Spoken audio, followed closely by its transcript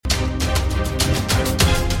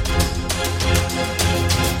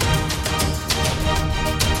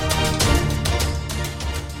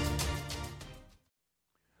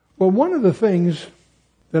Well, one of the things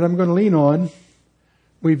that I'm going to lean on,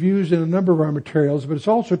 we've used in a number of our materials, but it's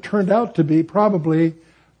also turned out to be probably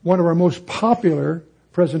one of our most popular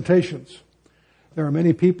presentations. There are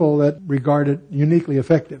many people that regard it uniquely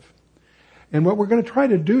effective. And what we're going to try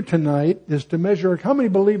to do tonight is to measure how many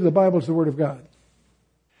believe the Bible is the Word of God.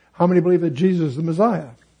 How many believe that Jesus is the Messiah?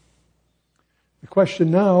 The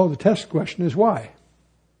question now, the test question is why?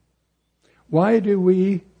 Why do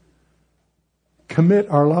we commit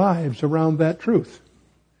our lives around that truth?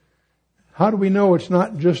 How do we know it's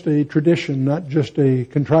not just a tradition, not just a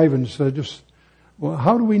contrivance?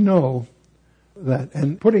 How do we know that?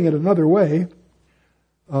 And putting it another way,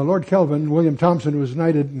 Lord Kelvin, William Thompson, who was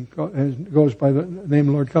knighted and goes by the name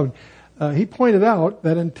of Lord Kelvin, he pointed out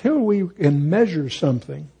that until we can measure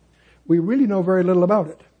something, we really know very little about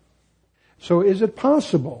it. So is it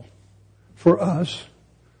possible for us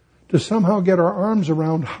to somehow get our arms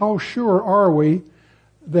around how sure are we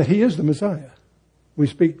that He is the Messiah? We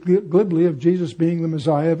speak glibly of Jesus being the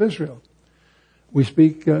Messiah of Israel. We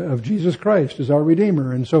speak of Jesus Christ as our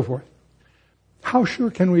Redeemer and so forth. How sure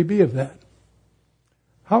can we be of that?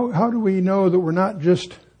 How do we know that we're not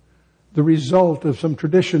just the result of some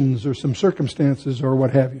traditions or some circumstances or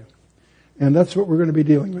what have you? And that's what we're going to be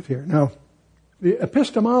dealing with here. Now, the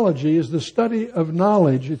epistemology is the study of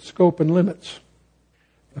knowledge, its scope and limits.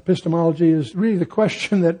 Epistemology is really the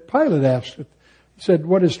question that Pilate asked. He said,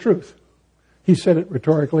 what is truth? He said it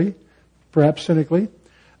rhetorically, perhaps cynically.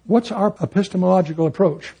 What's our epistemological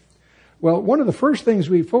approach? Well, one of the first things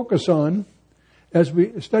we focus on as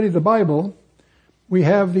we study the Bible, we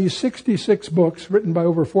have these 66 books written by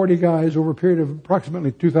over 40 guys over a period of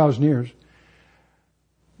approximately 2,000 years,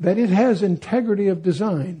 that it has integrity of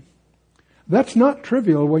design. That's not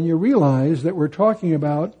trivial when you realize that we're talking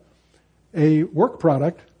about a work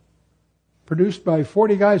product produced by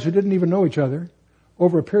 40 guys who didn't even know each other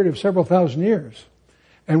over a period of several thousand years.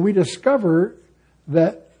 And we discover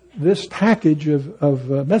that this package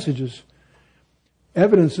of messages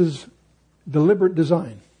evidences deliberate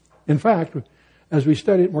design. In fact, as we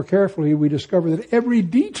study it more carefully, we discover that every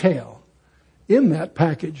detail in that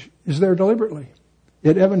package is there deliberately.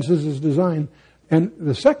 It evidences its design. And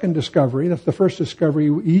the second discovery, that's the first discovery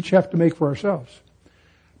we each have to make for ourselves.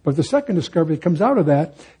 But the second discovery that comes out of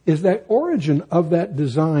that is that origin of that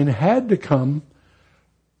design had to come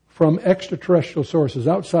from extraterrestrial sources,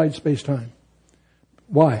 outside space-time.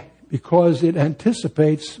 Why? Because it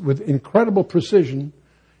anticipates with incredible precision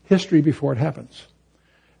history before it happens.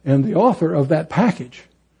 And the author of that package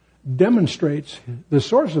demonstrates the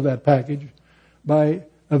source of that package by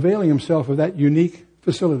availing himself of that unique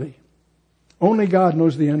facility. Only God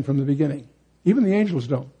knows the end from the beginning. Even the angels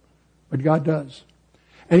don't, but God does.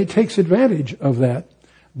 And He takes advantage of that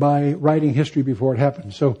by writing history before it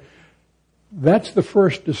happens. So that's the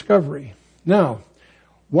first discovery. Now,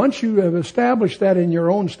 once you have established that in your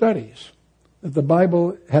own studies, that the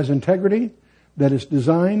Bible has integrity, that it's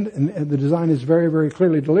designed, and the design is very, very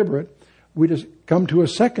clearly deliberate, we just come to a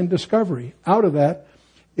second discovery. Out of that,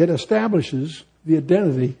 it establishes the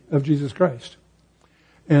identity of Jesus Christ.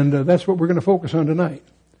 And that's what we're going to focus on tonight.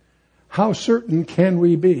 How certain can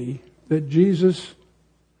we be that Jesus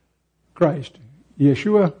Christ,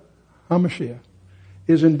 Yeshua HaMashiach,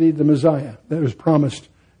 is indeed the Messiah that was promised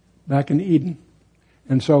back in Eden?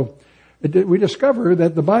 And so we discover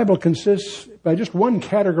that the Bible consists by just one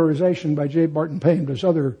categorization by J. Barton Payne. There's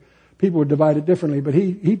other people who divide it differently, but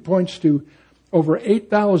he points to over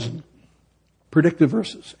 8,000 predictive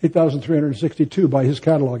verses, 8,362 by his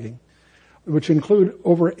cataloging, which include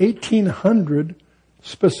over 1,800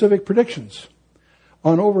 specific predictions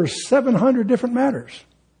on over 700 different matters.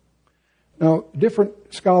 Now, different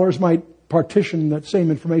scholars might partition that same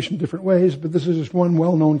information different ways, but this is just one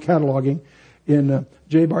well-known cataloging in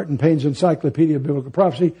J. Barton Payne's Encyclopedia of Biblical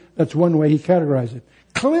Prophecy. That's one way he categorized it.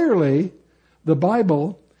 Clearly, the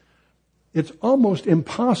Bible, it's almost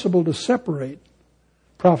impossible to separate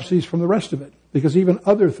prophecies from the rest of it, because even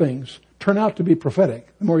other things turn out to be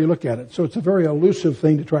prophetic the more you look at it. So it's a very elusive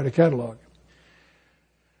thing to try to catalog.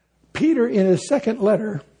 Peter, in his second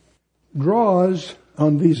letter, draws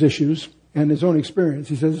on these issues and his own experience.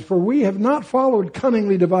 He says, "For we have not followed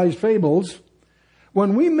cunningly devised fables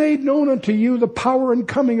when we made known unto you the power and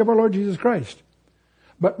coming of our Lord Jesus Christ,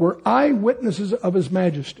 but were eyewitnesses of His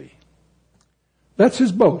majesty." That's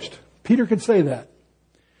his boast. Peter could say that.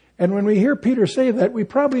 And when we hear Peter say that, we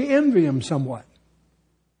probably envy him somewhat.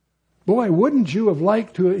 Boy, wouldn't you have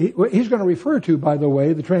liked to... He's going to refer to, by the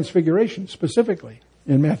way, the Transfiguration specifically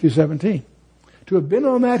in Matthew 17. To have been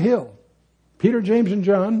on that hill. Peter, James, and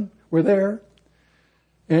John were there.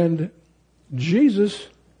 And Jesus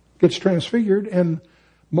gets transfigured, and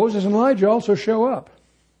Moses and Elijah also show up.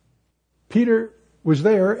 Peter was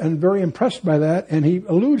there and very impressed by that, and he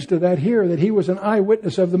alludes to that here, that he was an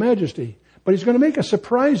eyewitness of the majesty. But he's going to make a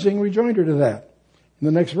surprising rejoinder to that in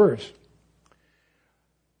the next verse.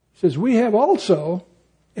 He says, we have also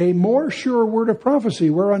a more sure word of prophecy,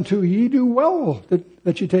 whereunto ye do well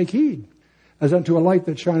that ye take heed, as unto a light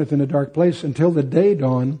that shineth in a dark place, until the day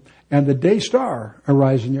dawn and the day star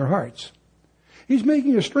arise in your hearts. He's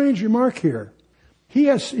making a strange remark here.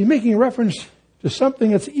 He's making reference to something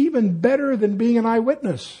that's even better than being an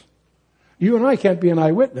eyewitness. You and I can't be an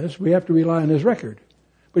eyewitness. We have to rely on his record.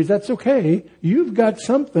 But that's okay. You've got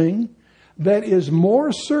something that is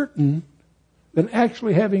more certain than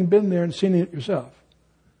actually having been there and seen it yourself.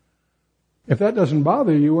 If that doesn't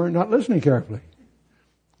bother you, we're not listening carefully.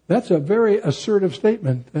 That's a very assertive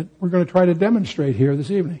statement that we're going to try to demonstrate here this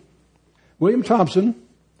evening. William Thompson,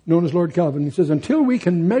 known as Lord Kelvin, he says, until we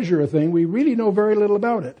can measure a thing, we really know very little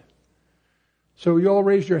about it. So you all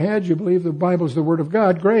raised your hands, you believe the Bible is the Word of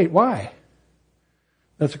God. Great. Why?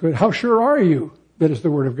 That's good. How sure are you that it's the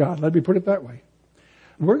Word of God? Let me put it that way.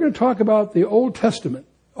 We're going to talk about the Old Testament.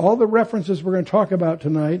 All the references we're going to talk about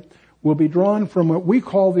tonight will be drawn from what we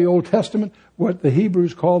call the Old Testament, what the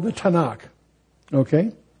Hebrews call the Tanakh.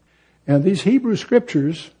 Okay? And these Hebrew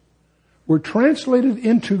scriptures were translated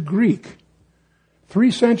into Greek 3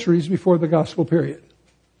 centuries before the Gospel period.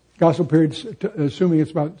 Gospel period, assuming it's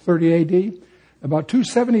about 30 AD. About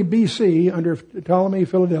 270 BC, under Ptolemy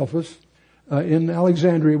Philadelphus, in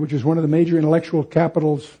Alexandria, which is one of the major intellectual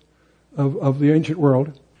capitals of the ancient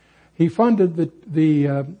world, he funded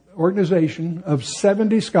the organization of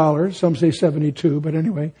 70 scholars, some say 72, but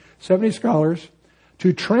anyway, 70 scholars,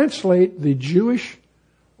 to translate the Jewish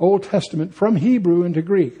Old Testament from Hebrew into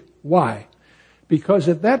Greek. Why? Because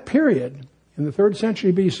at that period, in the 3rd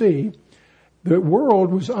century BC, the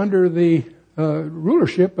world was under the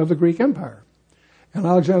rulership of the Greek Empire. And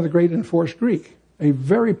Alexander the Great enforced Greek, a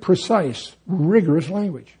very precise, rigorous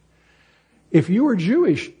language. If you were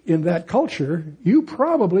Jewish in that culture, you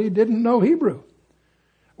probably didn't know Hebrew.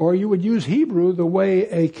 Or you would use Hebrew the way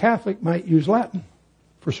a Catholic might use Latin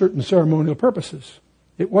for certain ceremonial purposes.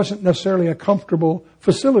 It wasn't necessarily a comfortable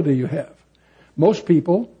facility you have. Most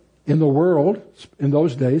people in the world in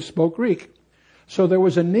those days spoke Greek. So there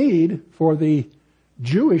was a need for the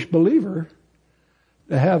Jewish believer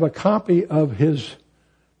to have a copy of his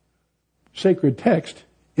sacred text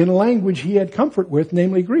in a language he had comfort with,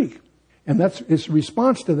 namely Greek. And that's its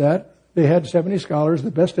response to that. They had 70 scholars,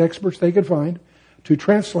 the best experts they could find, to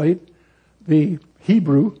translate the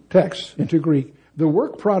Hebrew text into Greek. The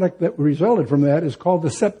work product that resulted from that is called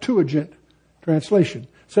the Septuagint translation.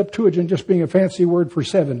 Septuagint just being a fancy word for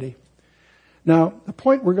 70. Now, the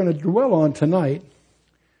point we're going to dwell on tonight,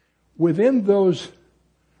 within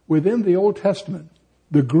the Old Testament,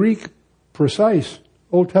 the Greek precise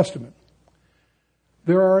Old Testament,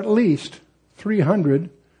 there are at least 300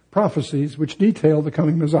 prophecies which detail the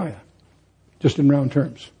coming Messiah, just in round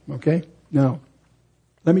terms. Okay? Now,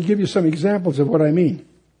 let me give you some examples of what I mean.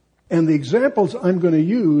 And the examples I'm going to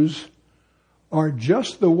use are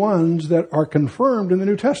just the ones that are confirmed in the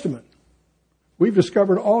New Testament. We've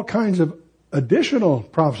discovered all kinds of additional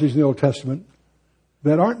prophecies in the Old Testament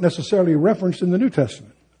that aren't necessarily referenced in the New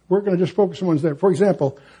Testament. We're going to just focus on ones there. For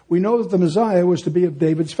example, we know that the Messiah was to be of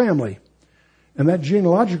David's family. And that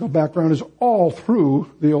genealogical background is all through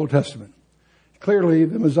the Old Testament. Clearly,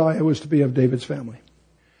 the Messiah was to be of David's family.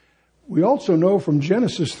 We also know from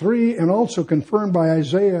Genesis 3 and also confirmed by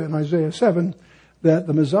Isaiah and Isaiah 7 that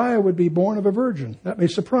the Messiah would be born of a virgin. That may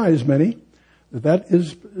surprise many, that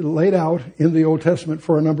is laid out in the Old Testament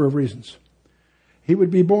for a number of reasons. He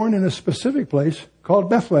would be born in a specific place called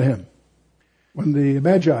Bethlehem. When the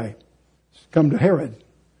Magi come to Herod,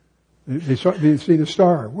 they've seen a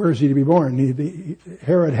star. Where is he to be born?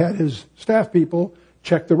 Herod had his staff people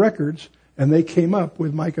check the records, and they came up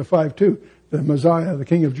with Micah 5:2. The Messiah, the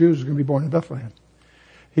King of Jews, is going to be born in Bethlehem.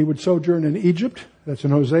 He would sojourn in Egypt. That's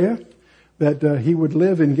in Hosea. That he would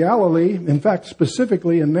live in Galilee. In fact,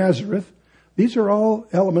 specifically in Nazareth. These are all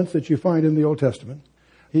elements that you find in the Old Testament.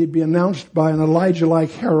 He'd be announced by an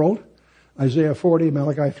Elijah-like herald. Isaiah 40,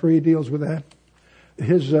 Malachi 3 deals with that.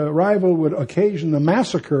 His arrival would occasion the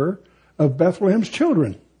massacre of Bethlehem's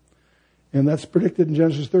children. And that's predicted in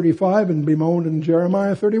Genesis 35 and bemoaned in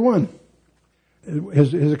Jeremiah 31.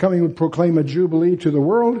 His coming would proclaim a jubilee to the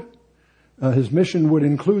world. His mission would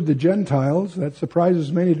include the Gentiles. That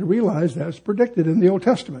surprises many to realize that's predicted in the Old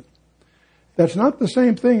Testament. That's not the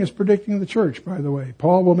same thing as predicting the church, by the way.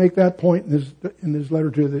 Paul will make that point in his letter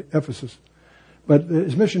to the Ephesus. But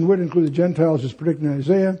his mission would include the Gentiles as predicted in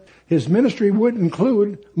Isaiah. His ministry would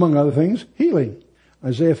include, among other things, healing.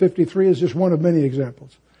 Isaiah 53 is just one of many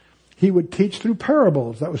examples. He would teach through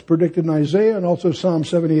parables. That was predicted in Isaiah and also Psalm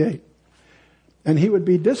 78. And he would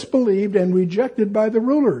be disbelieved and rejected by the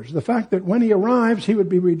rulers. The fact that when he arrives, he would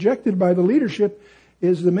be rejected by the leadership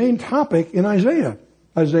is the main topic in Isaiah.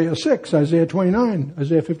 Isaiah 6, Isaiah 29,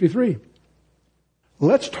 Isaiah 53.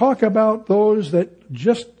 Let's talk about those that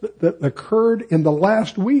occurred in the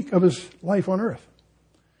last week of his life on earth.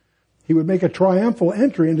 He would make a triumphal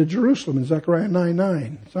entry into Jerusalem in Zechariah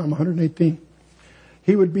 9:9, Psalm 118.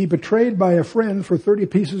 He would be betrayed by a friend for 30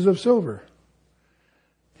 pieces of silver.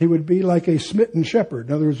 He would be like a smitten shepherd.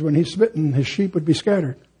 In other words, when he's smitten, his sheep would be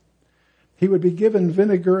scattered. He would be given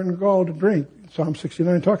vinegar and gall to drink. Psalm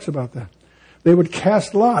 69 talks about that. They would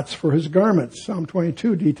cast lots for his garments. Psalm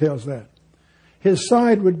 22 details that. His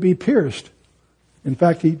side would be pierced. In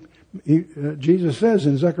fact, Jesus says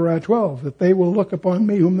in Zechariah 12 that they will look upon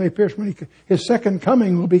me whom they pierced. His second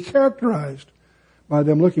coming will be characterized by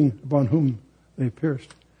them looking upon whom they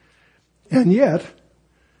pierced. And yet,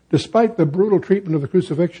 despite the brutal treatment of the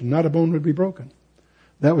crucifixion, not a bone would be broken.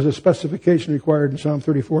 That was a specification required in Psalm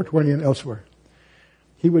 34:20 and elsewhere.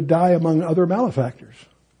 He would die among other malefactors.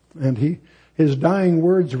 And his dying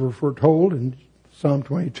words were foretold in Psalm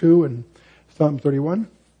 22 and Psalm 31.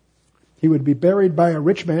 He would be buried by a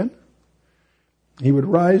rich man. He would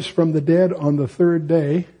rise from the dead on the third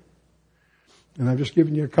day. And I've just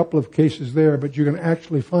given you a couple of cases there, but you can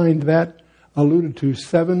actually find that alluded to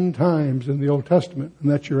 7 times in the Old Testament.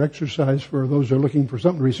 And that's your exercise for those who are looking for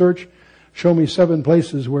something to research. Show me 7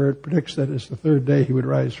 places where it predicts that it's the third day he would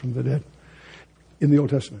rise from the dead in the Old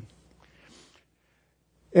Testament.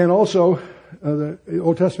 And also, the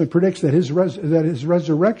Old Testament predicts that his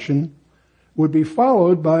resurrection would be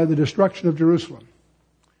followed by the destruction of Jerusalem.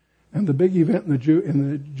 And the big event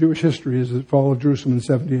in the Jewish history is the fall of Jerusalem in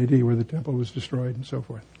 70 AD, where the temple was destroyed and so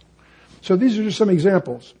forth. So these are just some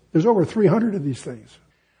examples. There's over 300 of these things.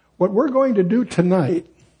 What we're going to do tonight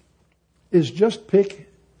is just pick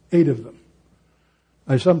 8 of them.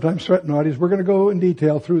 I sometimes threaten the audience, we're going to go in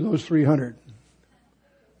detail through those 300.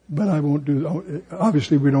 But I won't do,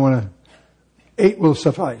 obviously we don't want to, 8 will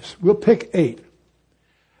suffice. We'll pick 8.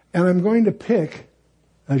 And I'm going to pick,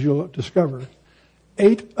 as you'll discover,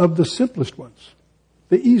 8 of the simplest ones,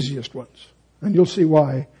 the easiest ones. And you'll see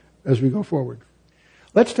why as we go forward.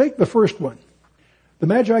 Let's take the first one. The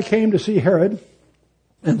Magi came to see Herod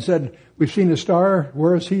and said, we've seen a star.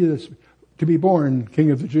 Where is he that's to be born,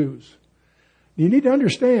 King of the Jews? You need to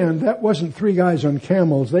understand that wasn't 3 guys on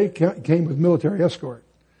camels. They came with military escort.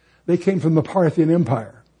 They came from the Parthian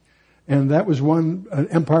Empire. And that was an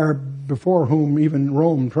empire before whom even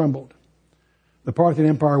Rome trembled. The Parthian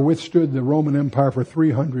Empire withstood the Roman Empire for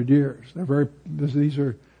 300 years. These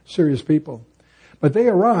are serious people. But they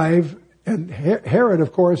arrive, and Herod,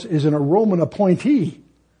 of course, is a Roman appointee.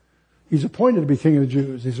 He's appointed to be king of the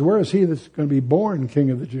Jews. He says, where is he that's going to be born king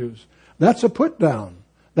of the Jews? That's a put down.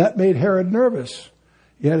 That made Herod nervous.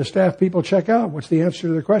 He had his staff people check out what's the answer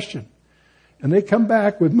to the question. And they come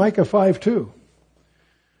back with Micah 5:2,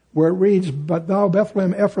 where it reads, but thou,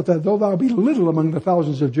 Bethlehem Ephrathah, though thou be little among the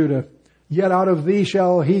thousands of Judah, yet out of thee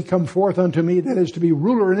shall he come forth unto me, that is to be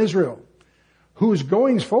ruler in Israel, whose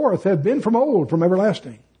goings forth have been from old, from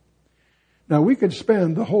everlasting. Now we could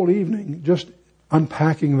spend the whole evening just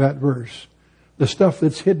unpacking that verse. The stuff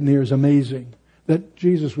that's hidden here is amazing. That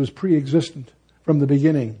Jesus was pre-existent from the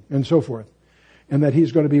beginning and so forth. And that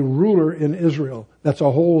he's going to be ruler in Israel. That's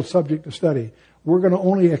a whole subject to study. We're going to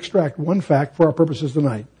only extract one fact for our purposes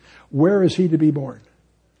tonight. Where is he to be born?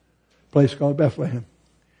 A place called Bethlehem.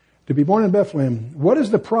 To be born in Bethlehem. What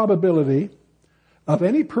is the probability of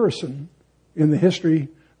any person in the history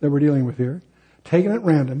that we're dealing with here, taken at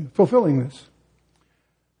random, fulfilling this?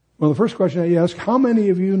 Well, the first question I ask, how many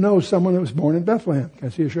of you know someone that was born in Bethlehem? Can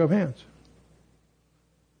I see a show of hands?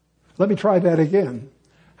 Let me try that again.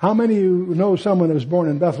 How many of you know someone that was born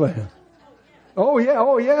in Bethlehem? Oh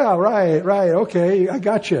yeah, right, okay, I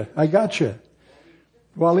got you.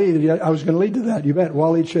 Waleed, I was going to lead to that, you bet.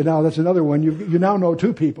 Waleed Shadal, that's another one. You now know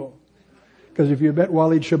 2 people. Because if you bet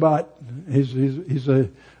Waleed Shabbat, he's a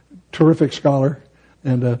terrific scholar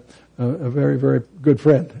and a very, very good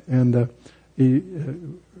friend. And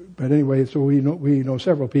but anyway, so we know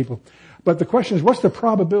several people. But the question is, what's the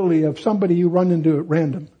probability of somebody you run into at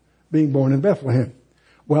random being born in Bethlehem?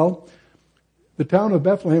 Well, the town of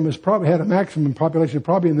Bethlehem has probably had a maximum population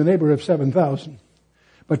probably in the neighborhood of 7,000.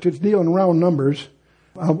 But to deal in round numbers,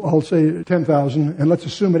 I'll say 10,000, and let's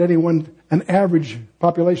assume at an average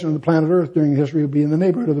population on the planet Earth during history would be in the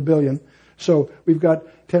neighborhood of 1 billion. So we've got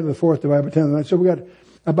 10 to the 4th divided by 10 to the 9th. So we've got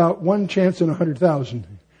about 1 chance in 100,000.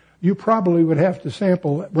 you probably would have to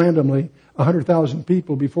sample randomly 100,000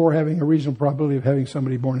 people before having a reasonable probability of having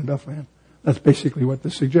somebody born in Bethlehem. That's basically what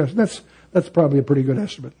this suggests. That's probably a pretty good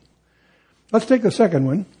estimate. Let's take the second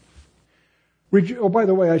one. Oh, by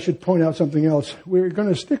the way, I should point out something else. We're going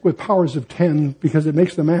to stick with powers of 10 because it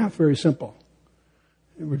makes the math very simple.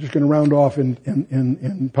 We're just going to round off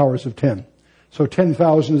in powers of 10. So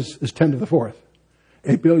 10,000 is 10 to the 4th.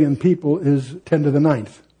 8 billion people is 10 to the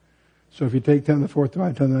 9th. So if you take 10 to the 4th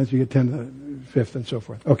divided by 10 to the 9th, you get 10 to the 5th and so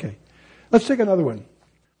forth. Okay. Let's take another one.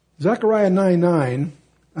 Zechariah 9:9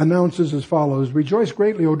 announces as follows, Rejoice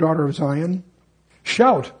greatly, O daughter of Zion.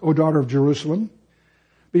 Shout, O daughter of Jerusalem.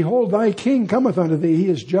 Behold, thy king cometh unto thee. He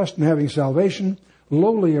is just and having salvation,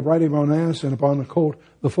 lowly of riding on an ass, and upon the colt,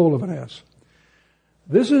 the foal of an ass.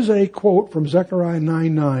 This is a quote from Zechariah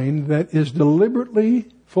 9:9 that is deliberately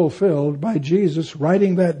fulfilled by Jesus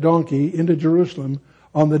riding that donkey into Jerusalem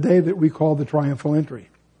on the day that we call the triumphal entry.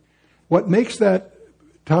 What makes that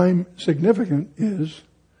time significant is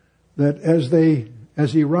that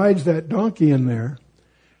as he rides that donkey in there,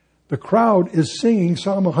 the crowd is singing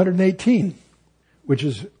Psalm 118, which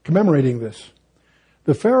is commemorating this.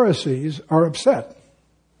 The Pharisees are upset.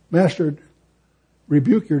 Master,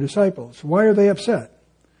 rebuke your disciples. Why are they upset?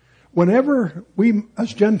 Whenever we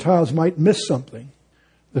as Gentiles might miss something,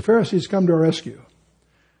 the Pharisees come to our rescue.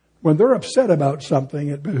 When they're upset about something,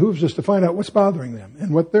 it behooves us to find out what's bothering them.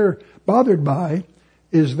 And what they're bothered by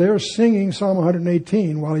is they're singing Psalm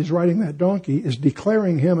 118 while he's riding that donkey, is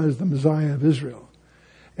declaring him as the Messiah of Israel.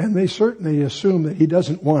 And they certainly assume that he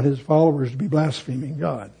doesn't want his followers to be blaspheming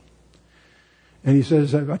God. And he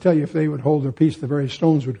says, I tell you, if they would hold their peace, the very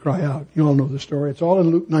stones would cry out. You all know the story. It's all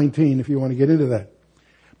in Luke 19 if you want to get into that.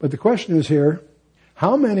 But the question is here,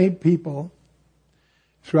 how many people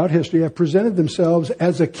throughout history have presented themselves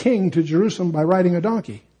as a king to Jerusalem by riding a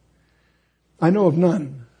donkey? I know of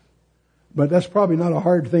none. But that's probably not a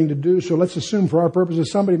hard thing to do, so let's assume for our purposes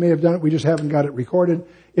somebody may have done it, we just haven't got it recorded.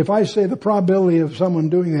 If I say the probability of someone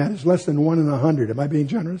doing that is less than 1 in 100, am I being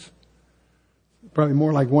generous? Probably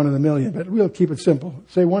more like 1 in a million, but we'll keep it simple.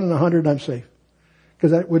 Say 1 in 100, I'm safe.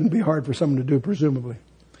 Because that wouldn't be hard for someone to do, presumably.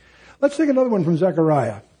 Let's take another one from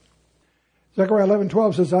Zechariah. Zechariah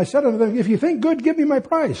 11:12 says, I said unto them, if you think good, give me my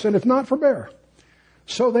price, and if not, forbear.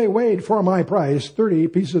 So they weighed for my price 30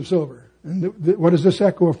 pieces of silver. And what does this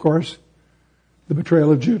echo, of course? The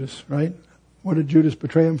betrayal of Judas, right? What did Judas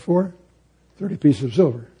betray him for? 30 pieces of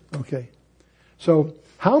silver. Okay. So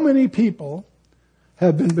how many people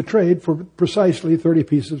have been betrayed for precisely 30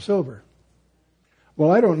 pieces of silver?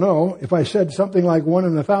 Well, I don't know. If I said something like 1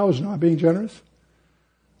 in 1,000, am I being generous?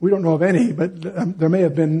 We don't know of any, but there may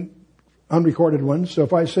have been unrecorded ones. So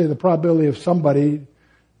if I say the probability of somebody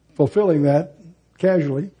fulfilling that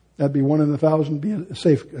casually, that'd be 1 in 1,000, be a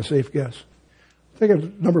safe guess. Think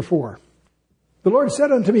of number 4. The Lord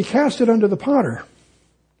said unto me, cast it unto the potter,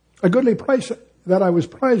 a goodly price that I was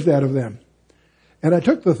prized out of them. And I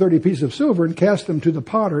took the 30 pieces of silver and cast them to the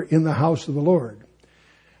potter in the house of the Lord.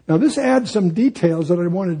 Now this adds some details that I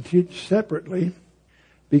wanted to teach separately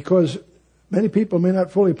because many people may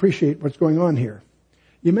not fully appreciate what's going on here.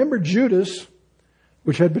 You remember Judas,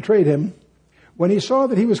 which had betrayed him, when he saw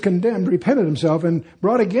that he was condemned, repented himself and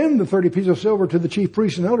brought again the 30 pieces of silver to the chief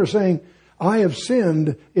priests and elders, saying, I have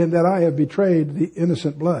sinned in that I have betrayed the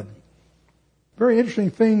innocent blood. Very interesting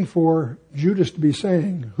thing for Judas to be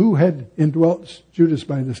saying. Who had indwelt Judas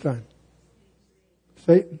by this time?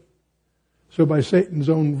 Satan. So by Satan's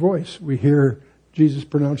own voice, we hear Jesus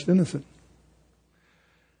pronounced innocent.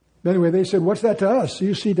 Anyway, they said, what's that to us?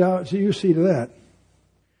 You see to that.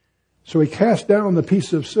 So he cast down the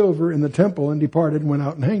piece of silver in the temple and departed and went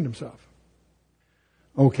out and hanged himself.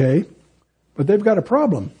 Okay, but they've got a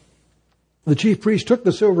problem. The chief priest took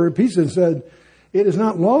the silver pieces and said, it is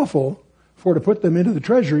not lawful for to put them into the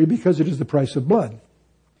treasury because it is the price of blood.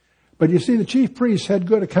 But you see, the chief priests had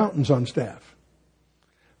good accountants on staff.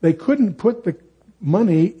 They couldn't put the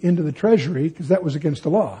money into the treasury because that was against the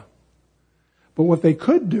law. But what they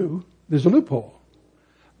could do, there's a loophole.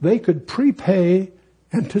 They could prepay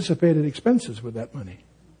anticipated expenses with that money.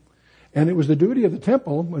 And it was the duty of the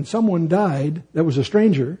temple, when someone died that was a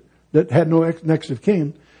stranger, that had no next of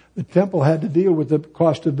kin, the temple had to deal with the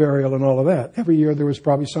cost of burial and all of that. Every year there was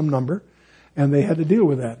probably some number, and they had to deal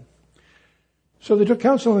with that. So they took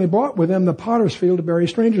counsel and they bought with them the potter's field to bury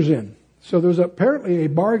strangers in. So there was apparently a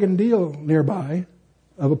bargain deal nearby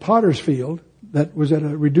of a potter's field that was at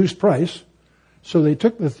a reduced price. So they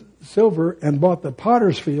took the silver and bought the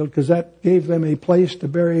potter's field because that gave them a place to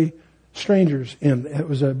bury strangers in. It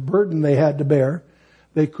was a burden they had to bear.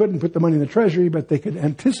 They couldn't put the money in the treasury, but they could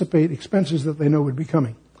anticipate expenses that they know would be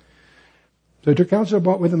coming. So he took counsel and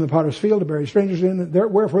bought with him the potter's field to bury strangers in.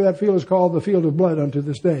 Wherefore that field is called the field of blood unto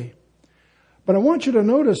this day. But I want you to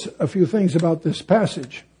notice a few things about this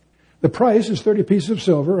passage. The price is 30 pieces of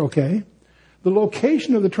silver, okay. The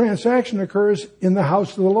location of the transaction occurs in the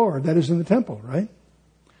house of the Lord. That is in the temple, right?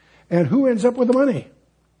 And who ends up with the money?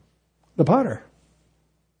 The potter.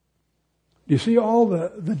 You see all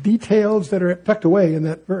the details that are tucked away in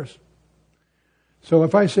that verse. So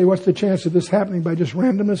if I say, what's the chance of this happening by just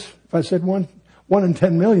randomness? If I said 1 in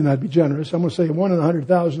 10 million, I'd be generous. I'm going to say 1 in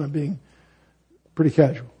 100,000, I'm being pretty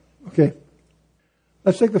casual. Okay.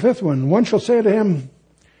 Let's take the fifth one. One shall say to him,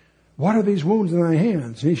 what are these wounds in thy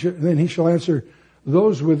hands? Then he shall answer,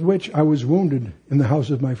 those with which I was wounded in the house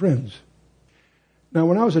of my friends. Now,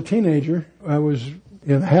 when I was a teenager, I was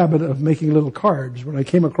in the habit of making little cards. When I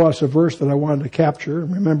came across a verse that I wanted to capture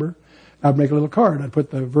and remember, I'd make a little card. I'd put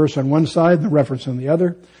the verse on one side and the reference on the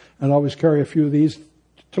other. I'd always carry a few of these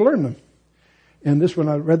to learn them. And this one,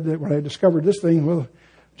 when I discovered this thing, well,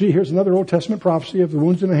 gee, here's another Old Testament prophecy of the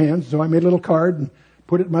wounds in the hands. So I made a little card and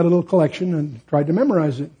put it in my little collection and tried to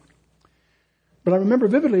memorize it. But I remember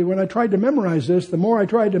vividly when I tried to memorize this, the more I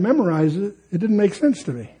tried to memorize it, it didn't make sense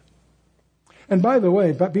to me. And by the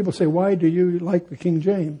way, people say, why do you like the King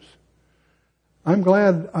James? I'm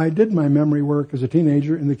glad I did my memory work as a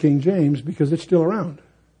teenager in the King James because it's still around.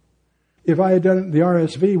 If I had done the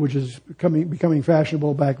RSV, which is becoming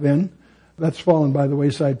fashionable back then, that's fallen by the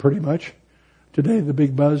wayside pretty much. Today the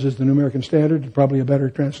big buzz is the New American Standard, probably a better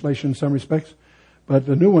translation in some respects. But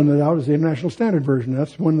the new one that's out is the International Standard Version.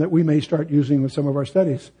 That's one that we may start using with some of our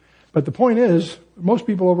studies. But the point is, most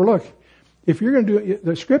people overlook. If you're going to do it,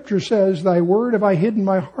 the Scripture says, thy word have I hid in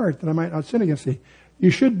my heart that I might not sin against thee. You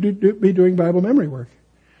should be doing Bible memory work.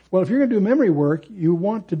 Well, if you're going to do memory work, you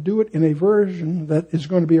want to do it in a version that is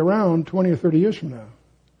going to be around 20 or 30 years from now.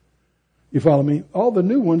 You follow me? All the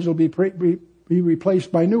new ones will be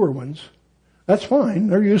replaced by newer ones. That's fine.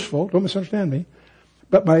 They're useful. Don't misunderstand me.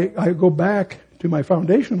 But I go back to my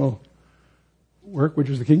foundational work, which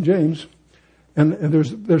is the King James, and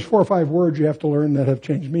there's 4 or 5 words you have to learn that have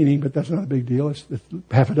changed meaning, but that's not a big deal. It's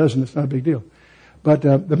half a dozen. It's not a big deal. But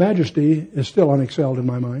the majesty is still unexcelled in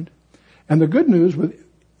my mind. And the good news, with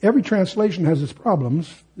every translation has its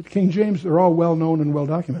problems. The King James, they're all well known and well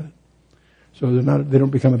documented, so they don't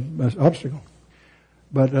become an obstacle.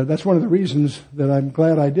 But that's one of the reasons that I'm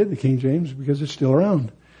glad I did the King James, because it's still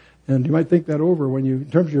around. And you might think that over in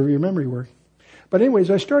terms of your memory work. But anyways,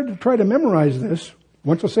 I started to try to memorize this.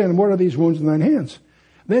 Once I'll say, and what are these wounds in thine hands?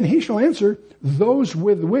 Then he shall answer, those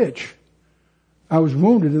with which I was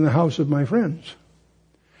wounded in the house of my friends.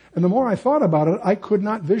 And the more I thought about it, I could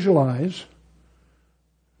not visualize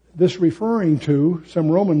this referring to some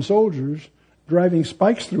Roman soldiers driving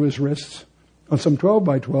spikes through his wrists on some 12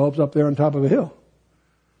 by 12s up there on top of a hill.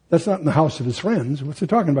 That's not in the house of his friends. What's he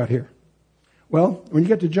talking about here? Well, when you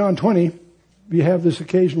get to John 20, you have this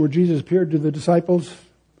occasion where Jesus appeared to the disciples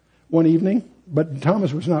one evening, but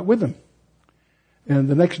Thomas was not with them. And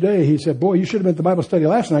the next day he said, boy, you should have been at the Bible study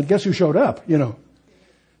last night. Guess who showed up,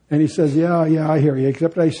 And he says, yeah, I hear you.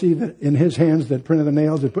 Except I see that in his hands that print of the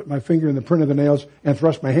nails, that put my finger in the print of the nails and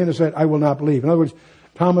thrust my hand aside, I will not believe. In other words,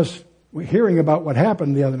 Thomas, hearing about what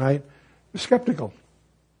happened the other night, was skeptical.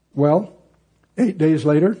 Well, 8 days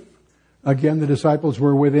later, again the disciples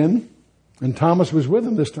were within, and Thomas was with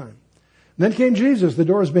them this time. And then came Jesus, the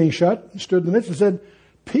doors being shut, and stood in the midst and said,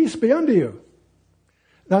 peace be unto you.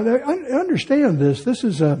 Now, I understand this. This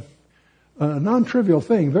is a non-trivial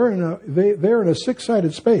thing. They're in a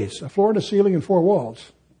 6-sided space, a floor and a ceiling and 4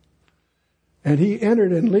 walls. And he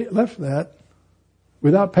entered and left that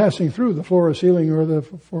without passing through the floor or ceiling or the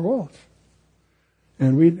 4 walls.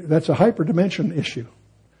 And that's a hyperdimension issue.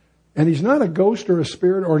 And he's not a ghost or a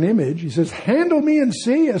spirit or an image. He says, handle me and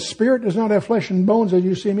see. A spirit does not have flesh and bones as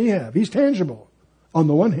you see me have. He's tangible on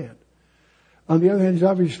the one hand. On the other hand, he's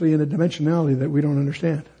obviously in a dimensionality that we don't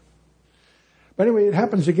understand. But anyway, it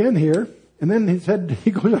happens again here. And then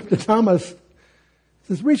he goes up to Thomas,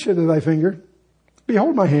 says, reach hither thy finger.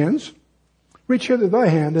 Behold my hands. Reach hither thy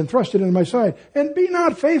hand and thrust it into my side. And be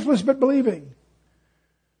not faithless, but believing.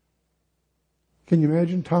 Can you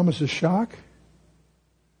imagine Thomas's shock?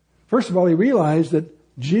 First of all, he realized that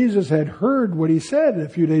Jesus had heard what he said a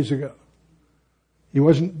few days ago. He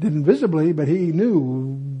didn't visibly, but he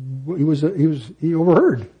knew he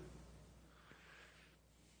overheard.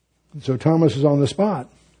 And so Thomas is on the spot.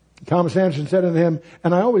 Thomas answered and said unto him,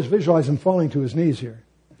 and I always visualize him falling to his knees here.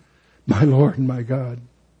 My Lord and my God.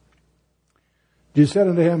 Jesus said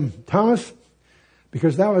unto him, Thomas,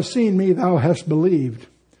 because thou hast seen me, thou hast believed.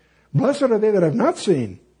 Blessed are they that have not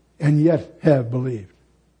seen, and yet have believed.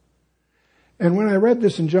 And when I read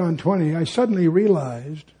this in John 20, I suddenly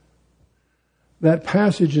realized that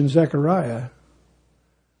passage in Zechariah,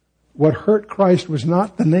 what hurt Christ was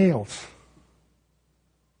not the nails.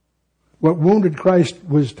 What wounded Christ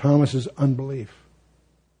was Thomas's unbelief.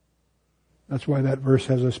 That's why that verse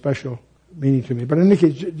has a special meaning to me. But in any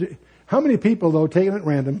case, how many people, though, taken at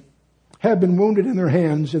random, have been wounded in their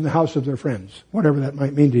hands in the house of their friends, whatever that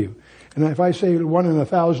might mean to you? And if I say 1 in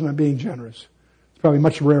 1,000, I'm being generous. It's probably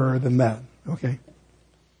much rarer than that. Okay.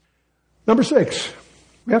 Number 6.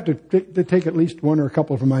 We have to take at least one or a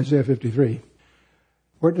couple from Isaiah 53.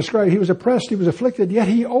 Where it describes, he was oppressed, he was afflicted, yet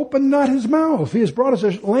he opened not his mouth. He is brought as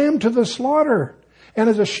a lamb to the slaughter. And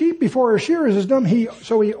as a sheep before her shearers is dumb,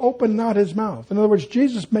 so he opened not his mouth. In other words,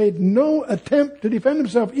 Jesus made no attempt to defend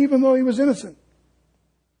himself, even though he was innocent.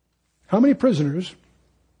 How many prisoners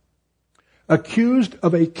accused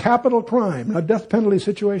of a capital crime, a death penalty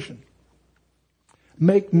situation,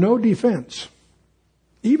 make no defense,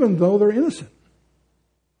 even though they're innocent?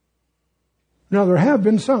 Now, there have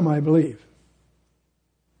been some, I believe.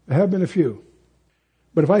 There have been a few.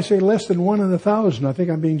 But if I say less than 1 in 1,000, I think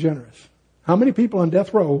I'm being generous. How many people on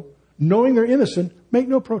death row, knowing they're innocent, make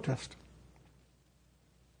no protest?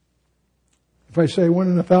 If I say 1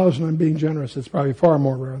 in 1,000, I'm being generous. It's probably far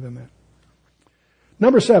more rare than that.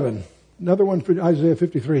 Number 7, another one for Isaiah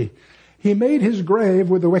 53. He made his grave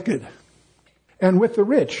with the wicked and with the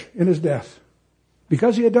rich in his death,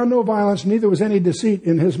 because he had done no violence, neither was any deceit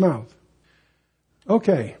in his mouth.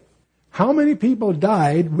 Okay, how many people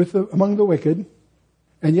died among the wicked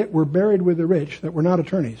and yet were buried with the rich that were not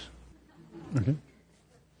attorneys? Okay.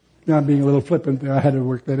 Now I'm being a little flippant there. I had to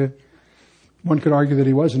work that in. One could argue that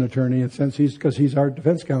he was an attorney in a sense because he's our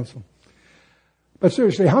defense counsel. But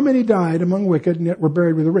seriously, how many died among wicked and yet were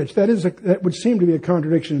buried with the rich? That would seem to be a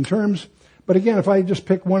contradiction in terms. But again, if I just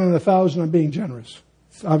pick 1 in 1,000, I'm being generous.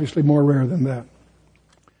 It's obviously more rare than that.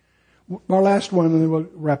 Our last one, and then we'll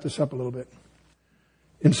wrap this up a little bit.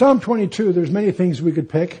 In Psalm 22, there's many things we could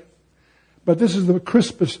pick, but this is the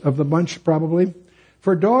crispest of the bunch probably.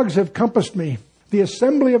 For dogs have compassed me, the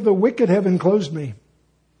assembly of the wicked have enclosed me,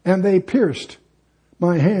 and they pierced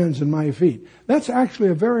my hands and my feet. That's actually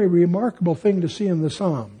a very remarkable thing to see in the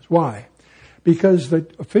Psalms. Why? Because the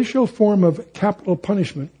official form of capital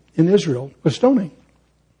punishment in Israel was stoning.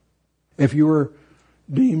 If you were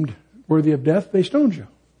deemed worthy of death, they stoned you.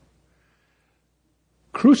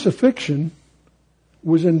 Crucifixion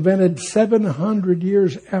was invented 700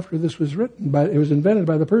 years after this was written. It was invented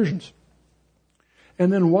by the Persians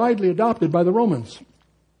and then widely adopted by the Romans.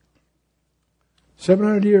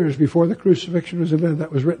 700 years before the crucifixion was invented,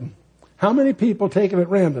 that was written. How many people taken at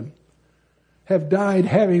random have died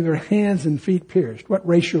having their hands and feet pierced? What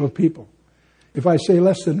ratio of people? If I say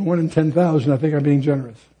less than 1 in 10,000, I think I'm being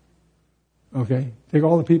generous. Okay? Take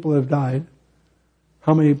all the people that have died.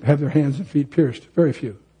 How many have their hands and feet pierced? Very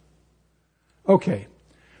few. Okay.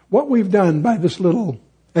 What we've done by this little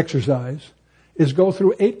exercise is go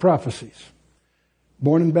through 8 prophecies.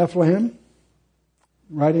 Born in Bethlehem,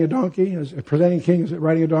 riding a donkey, as a presenting king is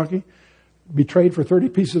riding a donkey, betrayed for 30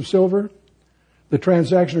 pieces of silver, the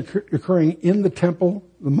transaction occurring in the temple,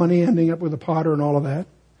 the money ending up with the potter and all of that.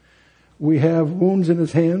 We have wounds in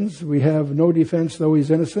his hands. We have no defense, though he's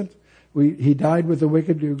innocent. He died with the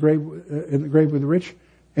wicked in the grave with the rich.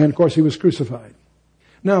 And, of course, he was crucified.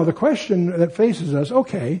 Now, the question that faces us,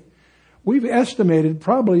 okay, we've estimated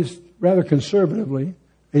probably rather conservatively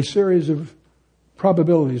a series of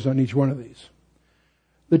probabilities on each one of these.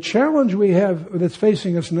 The challenge we have that's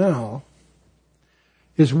facing us now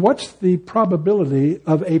is what's the probability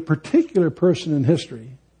of a particular person in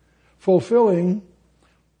history fulfilling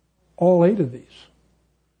all 8 of these?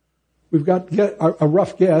 We've got a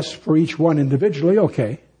rough guess for each one individually.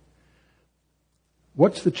 Okay.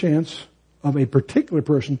 What's the chance of a particular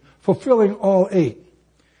person fulfilling all 8?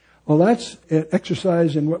 Well, that's an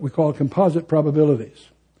exercise in what we call composite probabilities.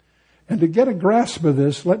 And to get a grasp of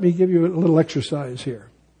this, let me give you a little exercise here.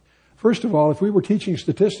 First of all, if we were teaching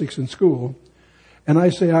statistics in school, and I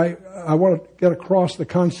say I want to get across the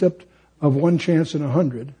concept of 1 chance in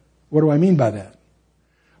 100, what do I mean by that?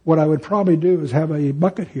 What I would probably do is have a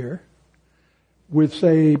bucket here with,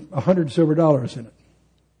 say, 100 silver dollars in it.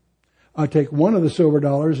 I'd take one of the silver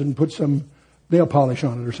dollars and put some nail polish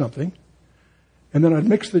on it or something, and then I'd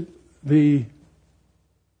mix the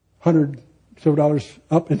 100 silver dollars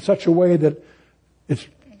up in such a way that it's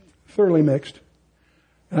thoroughly mixed.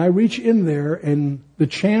 And I reach in there, and the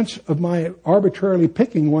chance of my arbitrarily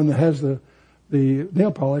picking one that has the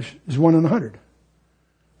nail polish is 1 in 100.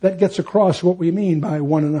 That gets across what we mean by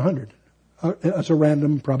 1 in 100 as a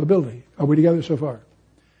random probability. Are we together so far?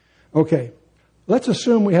 Okay. Let's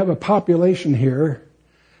assume we have a population here,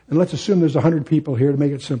 and let's assume there's 100 people here to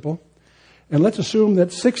make it simple. And let's assume that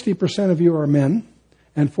 60% of you are men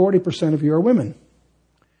and 40% of you are women.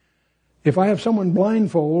 If I have someone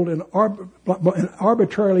blindfold and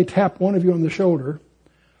arbitrarily tap one of you on the shoulder,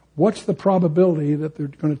 what's the probability that they're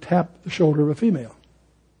going to tap the shoulder of a female?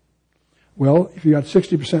 Well, if you got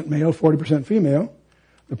 60% male, 40% female,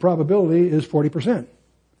 the probability is 40%.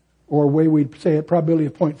 Or way we'd say it, probability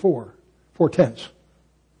of 0.4, 4/10.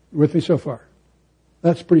 With me so far?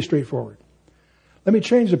 That's pretty straightforward. Let me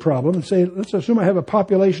change the problem and say, let's assume I have a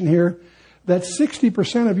population here that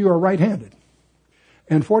 60% of you are right-handed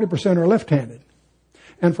and 40% are left-handed.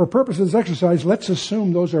 And for purposes of this exercise, let's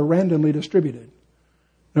assume those are randomly distributed.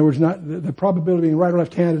 In other words, the probability of being right or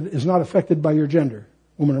left-handed is not affected by your gender,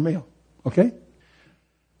 woman or male. Okay?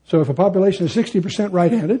 So if a population is 60%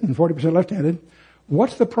 right-handed and 40% left-handed,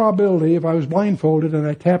 what's the probability if I was blindfolded and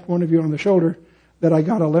I tapped one of you on the shoulder that I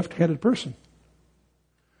got a left-handed person?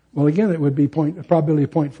 Well, again, it would be a probability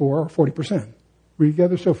of 0.4 or 40%. We're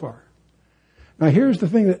together so far. Now, here's the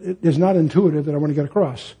thing that is not intuitive that I want to get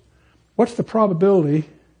across. What's the probability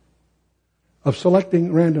of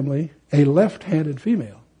selecting randomly a left-handed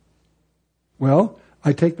female? Well,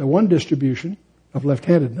 I take the one distribution of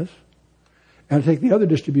left-handedness, and I take the other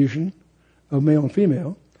distribution of male and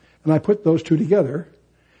female, and I put those two together,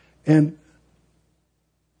 and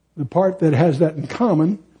the part that has that in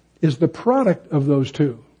common is the product of those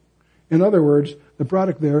two. In other words, the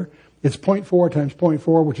product there, it's 0.4 times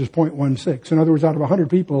 0.4, which is 0.16. In other words, out of 100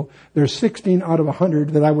 people, there's 16 out of 100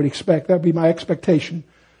 that I would expect. That would be my expectation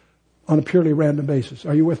on a purely random basis.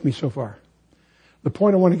 Are you with me so far? The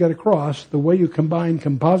point I want to get across, the way you combine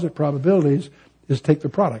composite probabilities is take the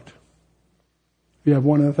product. If you have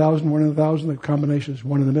 1 in 1,000, 1 in 1,000, the combination is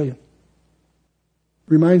 1 in a million.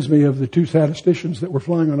 Reminds me of the two statisticians that were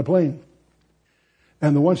flying on a plane.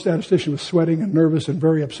 And the one statistician was sweating and nervous and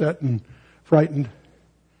very upset and frightened.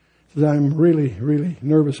 He says, I'm really, really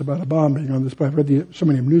nervous about a bomb being on this plane. I've read so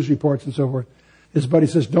many news reports and so forth. His buddy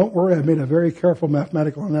says, don't worry, I've made a very careful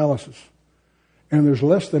mathematical analysis. And there's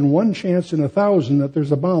less than 1 chance in 1,000 that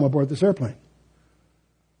there's a bomb aboard this airplane.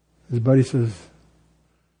 His buddy says,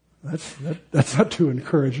 that's not too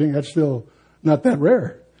encouraging. That's still not that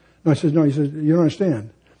rare. No, he says, you don't understand.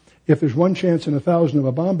 If there's 1 chance in 1,000 of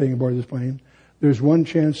a bomb being aboard this plane, there's 1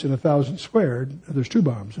 chance in 1,000 squared. There's 2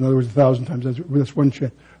 bombs. In other words, 1,000 times, that's 1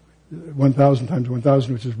 chance. 1,000 times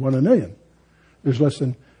 1,000, which is 1 in a million. There's less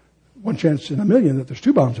than 1 chance in a million that there's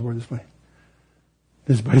 2 bombs aboard this plane.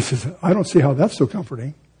 His buddy says, I don't see how that's so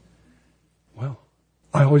comforting. Well,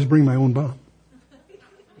 I always bring my own bomb.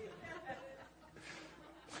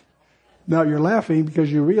 Now you're laughing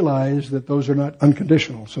because you realize that those are not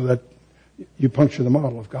unconditional, so that you puncture the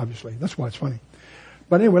model, obviously. That's why it's funny.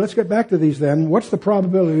 But anyway, let's get back to these then. What's the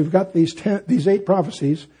probability? We've got these 8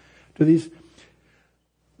 prophecies to these.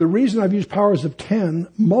 The reason I've used powers of 10,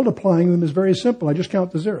 multiplying them is very simple. I just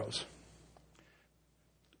count the zeros.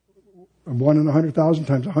 1 in 100,000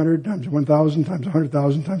 times 100 times 1,000 times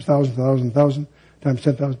 100,000 times 1,000, 1,000, 1,000 times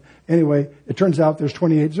 10,000. Anyway, it turns out there's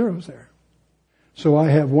 28 zeros there. So I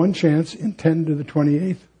have 1 chance in 10 to the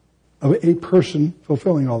 28th of a person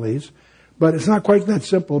fulfilling all these. But it's not quite that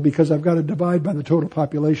simple because I've got to divide by the total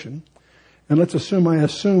population. And let's assume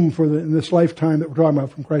in this lifetime that we're talking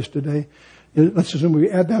about from Christ today, let's assume we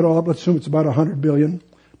add that all up. Let's assume it's about 100 billion,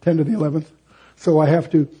 10 to the 11th. So I have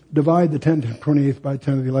to divide the 10 to the 28th by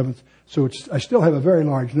 10 to the 11th. So I still have a very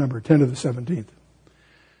large number, 10 to the 17th.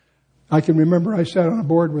 I can remember I sat on a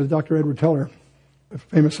board with Dr. Edward Teller, a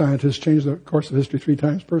famous scientist, changed the course of history 3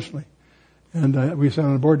 times personally. And we sat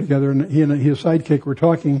on a board together, and his sidekick were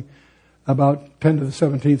talking about 10 to the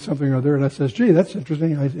 17th, something or other. And I says, gee, that's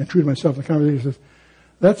interesting. I intruded myself in the conversation. He says,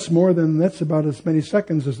 that's about as many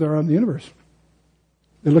seconds as there are in the universe.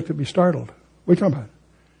 They looked at me startled. What are you talking about?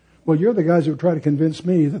 Well, you're the guys who try to convince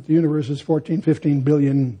me that the universe is 14, 15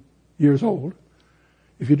 billion years old.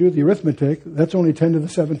 If you do the arithmetic, that's only 10 to the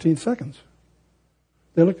 17th seconds.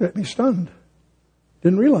 They looked at me stunned.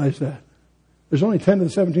 Didn't realize that. There's only 10 to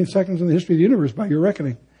the 17th seconds in the history of the universe by your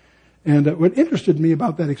reckoning. And what interested me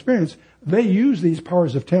about that experience, they use these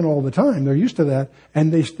powers of 10 all the time. They're used to that.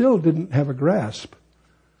 And they still didn't have a grasp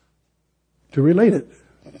to relate it.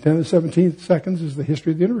 10 to the 17th seconds is the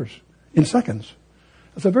history of the universe. In seconds.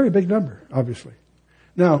 That's a very big number, obviously.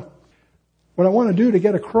 Now, what I want to do to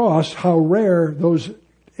get across how rare those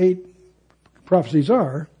 8 prophecies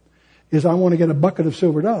are is I want to get a bucket of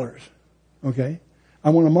silver dollars. Okay? I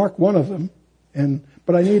want to mark one of them,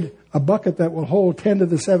 but I need a bucket that will hold 10 to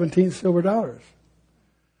the 17th silver dollars.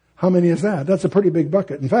 How many is that? That's a pretty big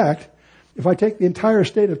bucket. In fact, if I take the entire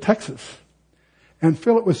state of Texas and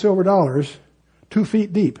fill it with silver dollars 2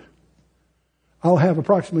 feet deep, I'll have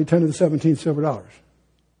approximately 10 to the 17th silver dollars.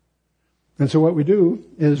 And so what we do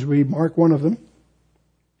is we mark one of them,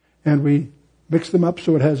 and we mix them up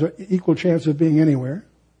so it has an equal chance of being anywhere.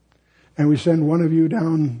 And we send one of you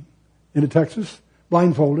down into Texas,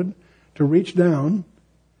 blindfolded, to reach down,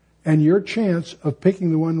 and your chance of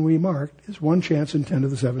picking the one we marked is 1 chance in 10 to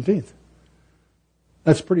the 17th.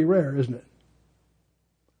 That's pretty rare, isn't it?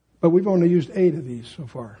 But we've only used 8 of these so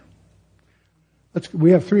far.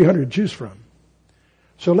 We have 300 to choose from.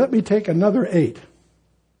 So let me take another 8.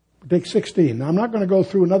 Take 16. Now, I'm not going to go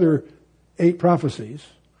through another 8 prophecies.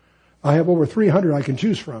 I have over 300 I can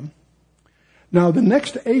choose from. Now, the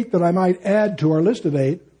next 8 that I might add to our list of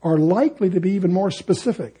 8 are likely to be even more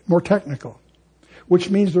specific, more technical, which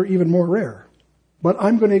means they're even more rare. But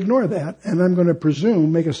I'm going to ignore that, and I'm going to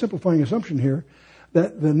presume, make a simplifying assumption here,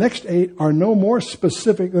 that the next 8 are no more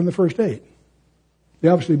specific than the first 8.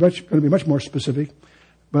 They're obviously going to be much more specific,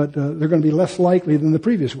 but they're going to be less likely than the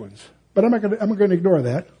previous ones. But I'm going to ignore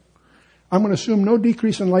that. I'm going to assume no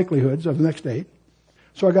decrease in likelihoods of the next 8.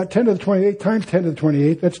 So I got 10 to the 28 times 10 to the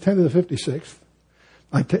 28. That's 10 to the 56th.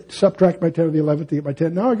 I subtract my 10 to the 11th to get my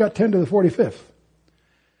 10. Now I got 10 to the 45th.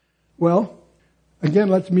 Well, again,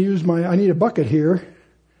 let me use I need a bucket here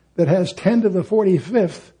that has 10 to the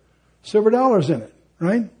 45th silver dollars in it,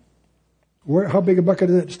 right? How big a bucket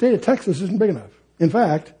is it? The state of Texas isn't big enough. In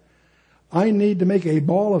fact, I need to make a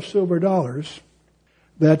ball of silver dollars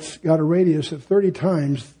that's got a radius of 30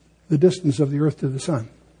 times the distance of the earth to the sun.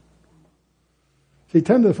 See,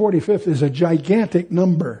 10 to the 45th is a gigantic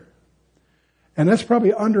number. And that's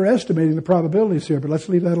probably underestimating the probabilities here, but let's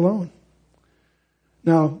leave that alone.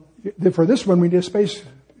 Now, for this one, we need a space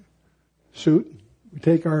suit. We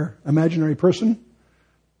take our imaginary person,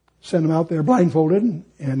 send him out there blindfolded,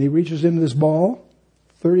 and he reaches into this ball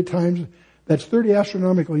 30 times. That's 30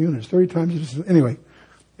 astronomical units, 30 times. Anyway,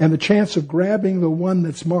 and the chance of grabbing the one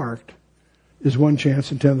that's marked is 1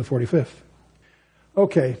 chance in 10 to the 45th.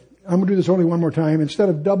 Okay, I'm going to do this only one more time. Instead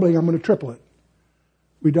of doubling, I'm going to triple it.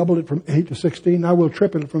 We doubled it from 8 to 16. Now we'll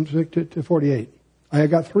triple it from 6 to 48. I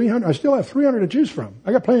got 300. I still have 300 to choose from.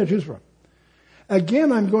 I got plenty to choose from.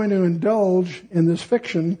 Again, I'm going to indulge in this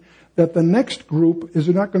fiction that the next group is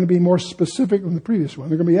not going to be more specific than the previous one.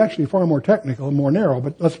 They're going to be actually far more technical and more narrow,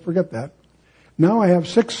 but let's forget that. Now I have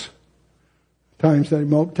 6 times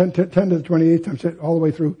that, 10 to the 28th times all the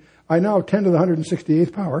way through. I now have 10 to the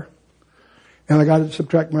 168th power, and I got to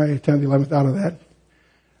subtract my 10 to the 11th out of that.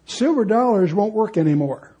 Silver dollars won't work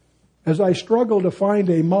anymore. As I struggle to find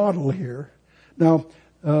a model here, now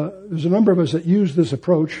there's a number of us that use this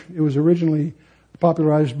approach. It was originally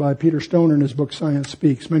popularized by Peter Stoner in his book Science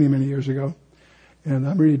Speaks many, many years ago, and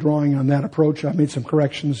I'm really drawing on that approach. I've made some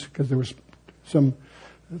corrections because there was some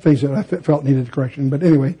things that I felt needed correction. But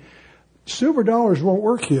anyway, silver dollars won't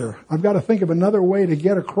work here. I've got to think of another way to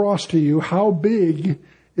get across to you how big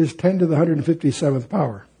is 10 to the 157th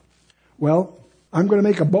power. Well, I'm going to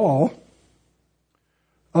make a ball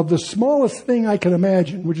of the smallest thing I can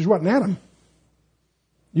imagine, which is what, an atom.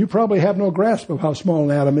 You probably have no grasp of how small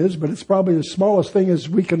an atom is, but it's probably the smallest thing as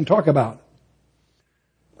we can talk about.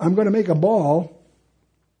 I'm going to make a ball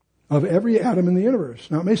of every atom in the universe.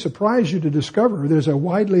 Now, it may surprise you to discover there's a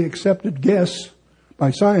widely accepted guess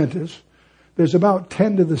by scientists. There's about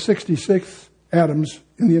 10 to the 66th atoms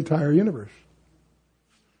in the entire universe.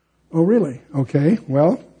 Oh, really? Okay,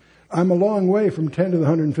 well, I'm a long way from 10 to the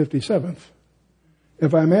 157th.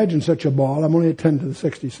 If I imagine such a ball, I'm only at 10 to the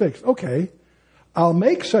 66th. Okay, I'll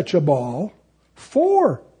make such a ball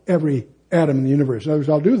for every atom in the universe. In other words,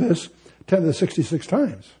 I'll do this 10 to the 66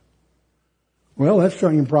 times. Well, that's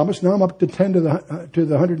showing in promise. Now I'm up to 10 to the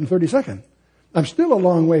 132nd. I'm still a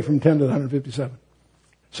long way from 10 to the 157.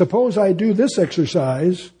 Suppose I do this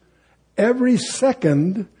exercise every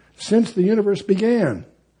second since the universe began.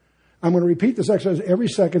 I'm going to repeat this exercise every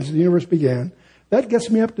second since the universe began. That gets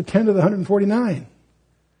me up to 10 to the 149.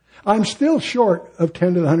 I'm still short of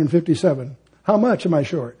 10 to the 157. How much am I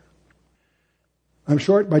short? I'm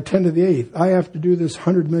short by 10 to the 8th. I have to do this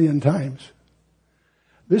 100 million times.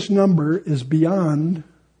 This number is beyond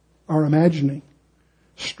our imagining.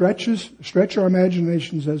 Stretch our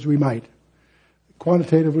imaginations as we might.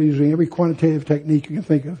 Quantitatively, using every quantitative technique you can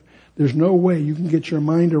think of, there's no way you can get your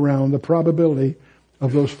mind around the probability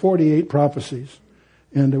of those 48 prophecies.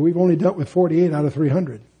 And we've only dealt with 48 out of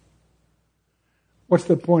 300. What's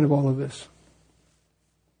the point of all of this?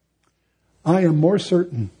 I am more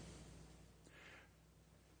certain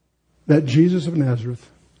that Jesus of Nazareth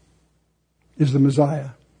is the Messiah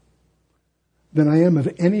than I am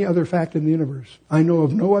of any other fact in the universe. I know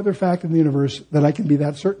of no other fact in the universe that I can be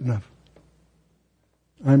that certain of.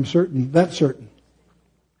 I'm certain, that's certain.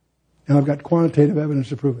 And I've got quantitative evidence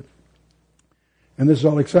to prove it. And this is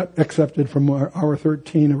all accepted from hour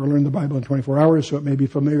 13 of our Learn the Bible in 24 Hours, so it may be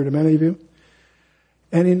familiar to many of you.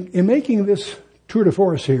 And in making this tour de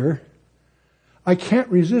force here, I can't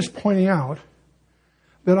resist pointing out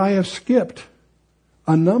that I have skipped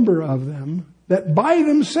a number of them that by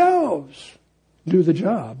themselves do the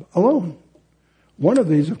job alone. One of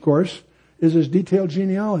these, of course, is his detailed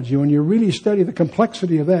genealogy. When you really study the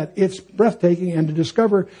complexity of that, it's breathtaking. And to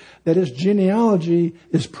discover that his genealogy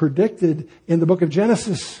is predicted in the book of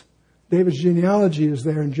Genesis. David's genealogy is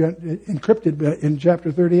there encrypted in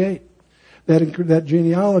chapter 38. That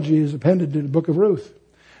genealogy is appended to the book of Ruth.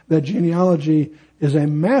 That genealogy is a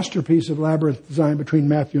masterpiece of labyrinth design between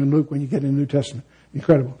Matthew and Luke when you get in the New Testament.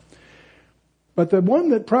 Incredible. But the one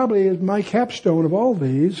that probably is my capstone of all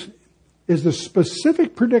these is the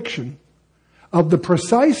specific prediction of the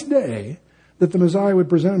precise day that the Messiah would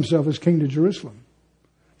present himself as king to Jerusalem.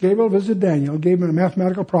 Gabriel visited Daniel, gave him a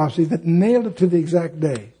mathematical prophecy that nailed it to the exact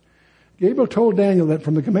day. Gabriel told Daniel that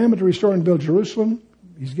from the commandment to restore and build Jerusalem,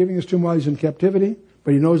 he's giving this to him while he's in captivity,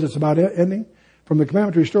 but he knows it's about ending. From the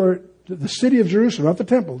commandment to restore the city of Jerusalem, not the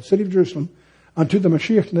temple, the city of Jerusalem, unto the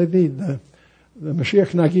Mashiach Nagid, the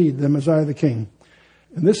Mashiach Nagid, the Messiah the King.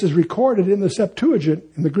 And this is recorded in the Septuagint,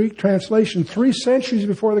 in the Greek translation, 3 centuries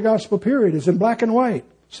before the gospel period. It's in black and white.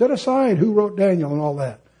 Set aside who wrote Daniel and all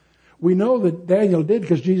that. We know that Daniel did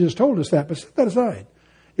because Jesus told us that, but set that aside.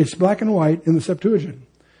 It's black and white in the Septuagint,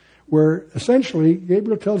 where essentially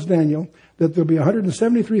Gabriel tells Daniel that there'll be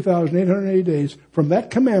 173,880 days from that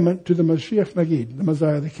commandment to the Mashiach Nagid, the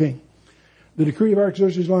Messiah the King. The decree of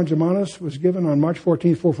Artaxerxes Longimanus was given on March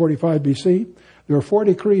 14, 445 BC. There were 4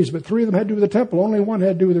 decrees, but 3 of them had to do with the temple. Only one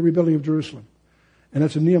had to do with the rebuilding of Jerusalem. And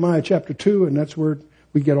that's in Nehemiah chapter 2, and that's where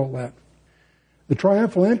we get all that. The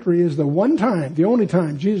triumphal entry is the one time, the only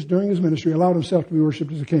time Jesus during his ministry allowed himself to be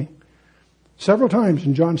worshipped as a king. Several times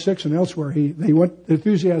in John 6 and elsewhere, the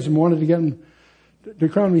enthusiasm wanted to get him to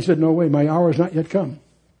crown him. He said, no way, my hour has not yet come.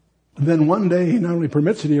 And then one day he not only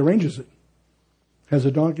permits it, he arranges it. Has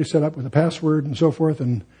a donkey set up with a password and so forth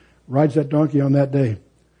and rides that donkey on that day.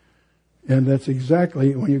 And that's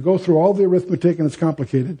exactly, when you go through all the arithmetic and it's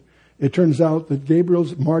complicated, it turns out that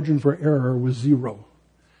Gabriel's margin for error was 0.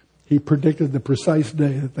 He predicted the precise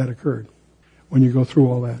day that occurred when you go through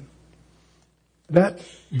all that. That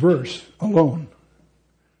verse alone,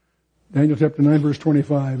 Daniel chapter 9 verse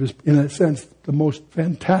 25, is in a sense the most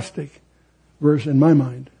fantastic verse in my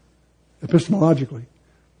mind, epistemologically,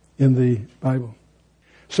 in the Bible.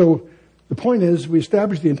 So the point is, we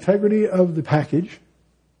establish the integrity of the package.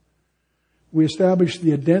 We establish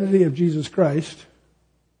the identity of Jesus Christ.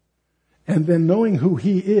 And then knowing who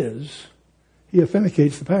he is, he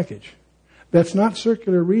authenticates the package. That's not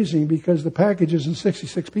circular reasoning because the package is in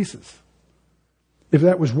 66 pieces. If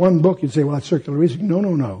that was one book, you'd say, well, that's circular reasoning.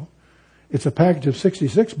 No. It's a package of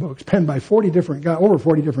 66 books penned by 40 different guys, over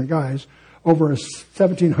 40 different guys, over a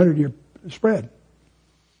 1,700-year spread.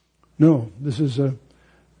 No, this is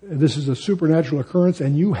a supernatural occurrence,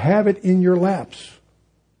 and you have it in your laps.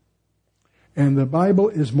 And the Bible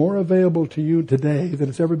is more available to you today than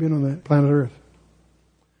it's ever been on the planet Earth.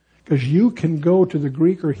 Because you can go to the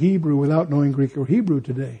Greek or Hebrew without knowing Greek or Hebrew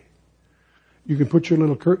today. You can put your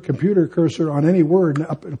little computer cursor on any word and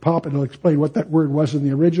up it'll pop and it'll explain what that word was in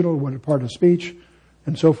the original, what a part of speech,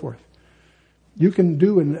 and so forth. You can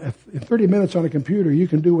do in 30 minutes on a computer, you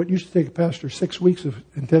can do what used to take a pastor 6 weeks of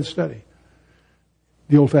intense study.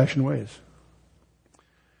 The old-fashioned ways.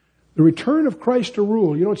 The return of Christ to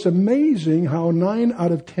rule. You know, it's amazing how 9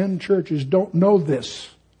 out of 10 churches don't know this.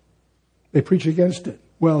 They preach against it.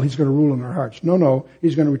 Well, he's going to rule in our hearts. No,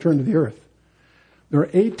 he's going to return to the earth. There are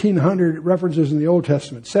 1,800 references in the Old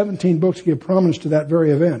Testament. 17 books give prominence to that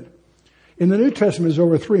very event. In the New Testament, there's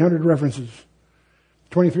over 300 references.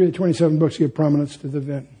 23 to 27 books give prominence to the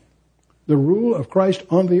event. The rule of Christ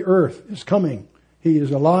on the earth is coming. He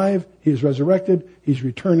is alive. He is resurrected. He's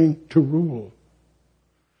returning to rule.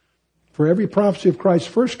 For every prophecy of Christ's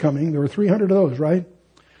first coming, there were 300 of those, right?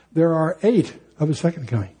 There are 8 of his second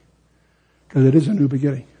coming. Because it is a new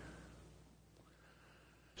beginning.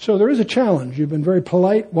 So there is a challenge. You've been very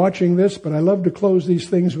polite watching this, but I love to close these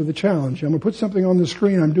things with a challenge. I'm going to put something on the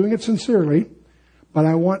screen. I'm doing it sincerely, but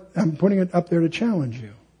I'm putting it up there to challenge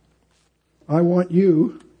you. I want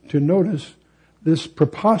you to notice this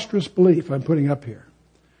preposterous belief I'm putting up here.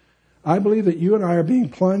 I believe that you and I are being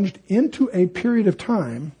plunged into a period of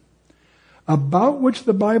time about which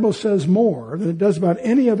the Bible says more than it does about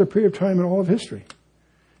any other period of time in all of history.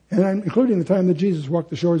 And including the time that Jesus walked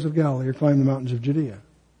the shores of Galilee or climbed the mountains of Judea.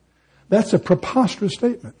 That's a preposterous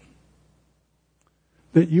statement.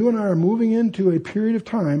 that you and I are moving into a period of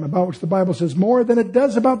time about which the Bible says more than it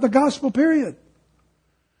does about the gospel, period.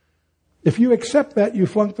 If you accept that, you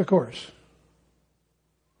flunk the course.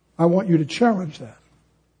 I want you to challenge that.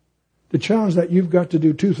 To challenge that, you've got to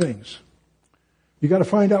do two things. You've got to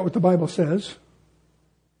find out what the Bible says.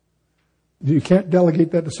 You can't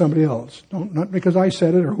delegate that to somebody else. Not because I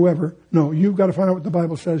said it or whoever. No, you've got to find out what the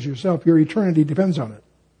Bible says yourself. Your eternity depends on it.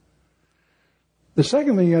 The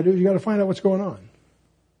second thing you got to do is you got to find out what's going on.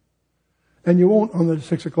 And you won't on the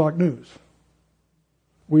 6 o'clock news.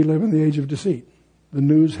 We live in the age of deceit. The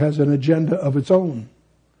news has an agenda of its own.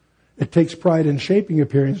 It takes pride in shaping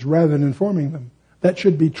opinions rather than informing them. That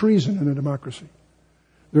should be treason in a democracy.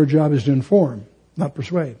 Their job is to inform, not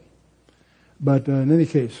persuade. But in any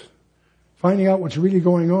case, finding out what's really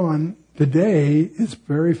going on today is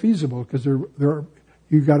very feasible because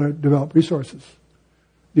you've got to develop resources.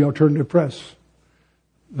 The alternative press,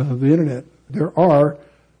 the internet. There are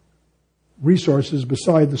resources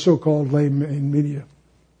beside the so-called lame media.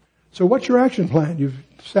 So what's your action plan? You've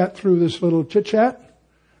sat through this little chit-chat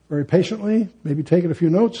very patiently, maybe taken a few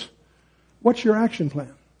notes. What's your action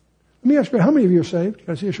plan? Let me ask you, how many of you are saved?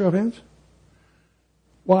 Can I see a show of hands?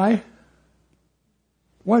 Why?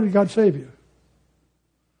 Why did God save you?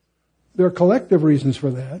 There are collective reasons for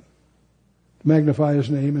that, to magnify His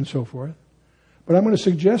name and so forth. But I'm going to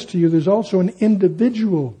suggest to you there's also an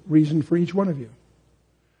individual reason for each one of you.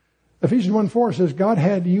 Ephesians 1:4 says God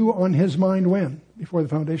had you on His mind when? Before the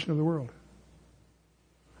foundation of the world.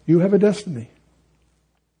 You have a destiny.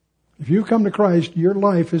 If you come to Christ, your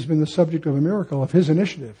life has been the subject of a miracle, of His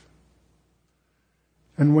initiative.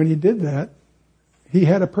 And when He did that, He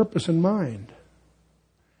had a purpose in mind.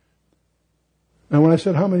 Now when I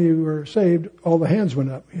said how many of you were saved, all the hands went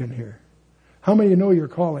up in here. How many of you know your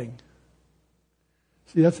calling?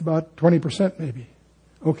 See, that's about 20% maybe.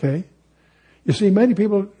 Okay. You see, many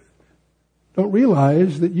people don't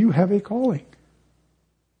realize that you have a calling.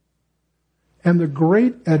 And the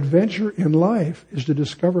great adventure in life is to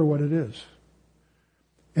discover what it is.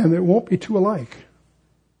 And it won't be two alike.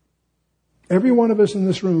 Every one of us in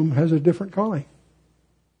this room has a different calling.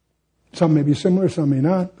 Some may be similar, some may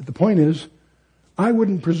not. But the point is, I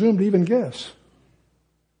wouldn't presume to even guess.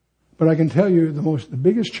 But I can tell you the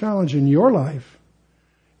biggest challenge in your life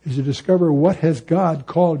is to discover what has God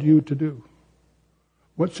called you to do.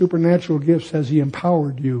 What supernatural gifts has He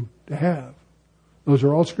empowered you to have? Those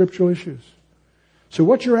are all scriptural issues. So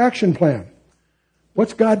what's your action plan?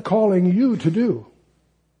 What's God calling you to do?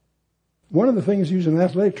 One of the things used in an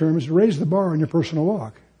athletic term is to raise the bar on your personal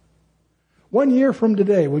walk. 1 year from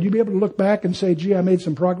today, will you be able to look back and say, gee, I made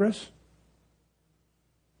some progress?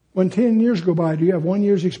 When 10 years go by, do you have 1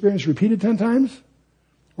 year's experience repeated 10 times?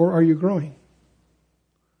 Or are you growing?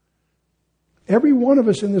 Every one of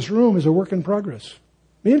us in this room is a work in progress.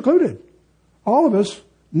 Me included. All of us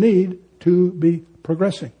need to be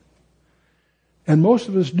progressing. And most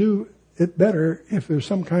of us do it better if there's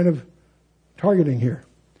some kind of targeting here.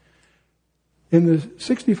 In the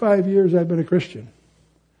 65 years I've been a Christian,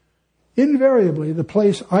 invariably the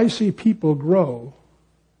place I see people grow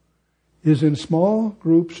is in small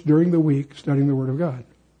groups during the week studying the Word of God.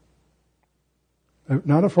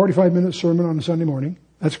 Not a 45-minute sermon on a Sunday morning.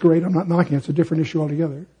 That's great. I'm not knocking it. It's a different issue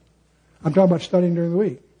altogether. I'm talking about studying during the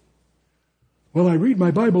week. Well, I read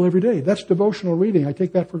my Bible every day. That's devotional reading. I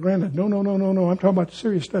take that for granted. No. I'm talking about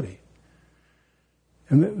serious study.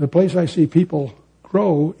 And the place I see people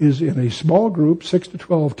grow is in a small group, 6 to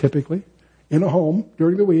 12 typically, in a home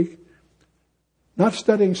during the week. Not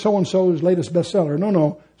studying so-and-so's latest bestseller.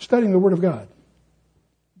 No. Studying the Word of God.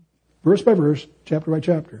 Verse by verse, chapter by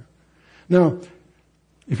chapter. Now,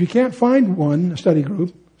 if you can't find one, a study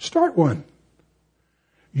group, start one.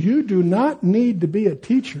 You do not need to be a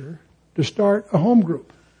teacher to start a home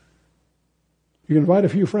group. You can invite a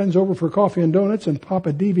few friends over for coffee and donuts and pop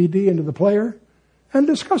a DVD into the player and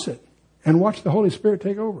discuss it and watch the Holy Spirit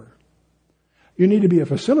take over. You need to be a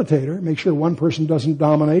facilitator, make sure one person doesn't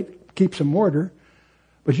dominate, keep some order.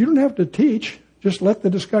 But you don't have to teach, just let the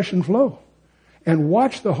discussion flow. And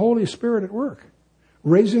watch the Holy Spirit at work,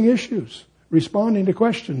 raising issues, responding to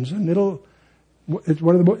questions, and it's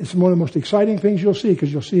one of the most exciting things you'll see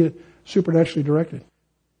because you'll see it supernaturally directed.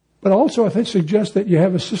 But also, I think, suggest that you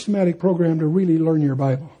have a systematic program to really learn your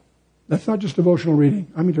Bible. That's not just devotional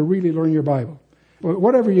reading. I mean to really learn your Bible. But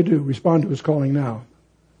whatever you do, respond to His calling now.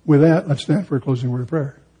 With that, let's stand for a closing word of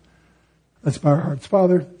prayer. Let's bow our hearts.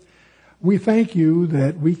 Father, we thank You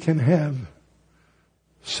that we can have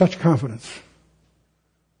such confidence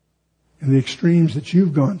in the extremes that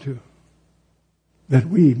You've gone to, that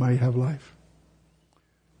we might have life.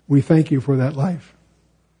 We thank You for that life.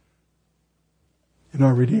 in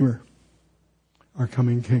our Redeemer, our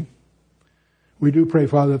coming King. We do pray,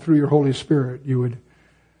 Father, through your Holy Spirit, you would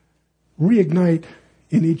reignite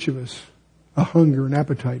in each of us a hunger and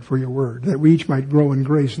appetite for your word, that we each might grow in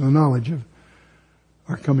grace and the knowledge of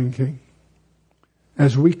our coming King.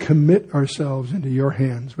 As we commit ourselves into your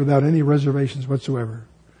hands without any reservations whatsoever,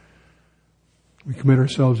 we commit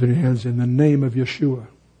ourselves into your hands in the name of Yeshua,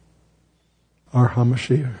 our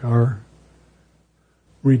HaMashiach, our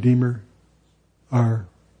Redeemer, our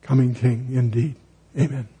coming King indeed.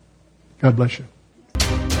 Amen. God bless you.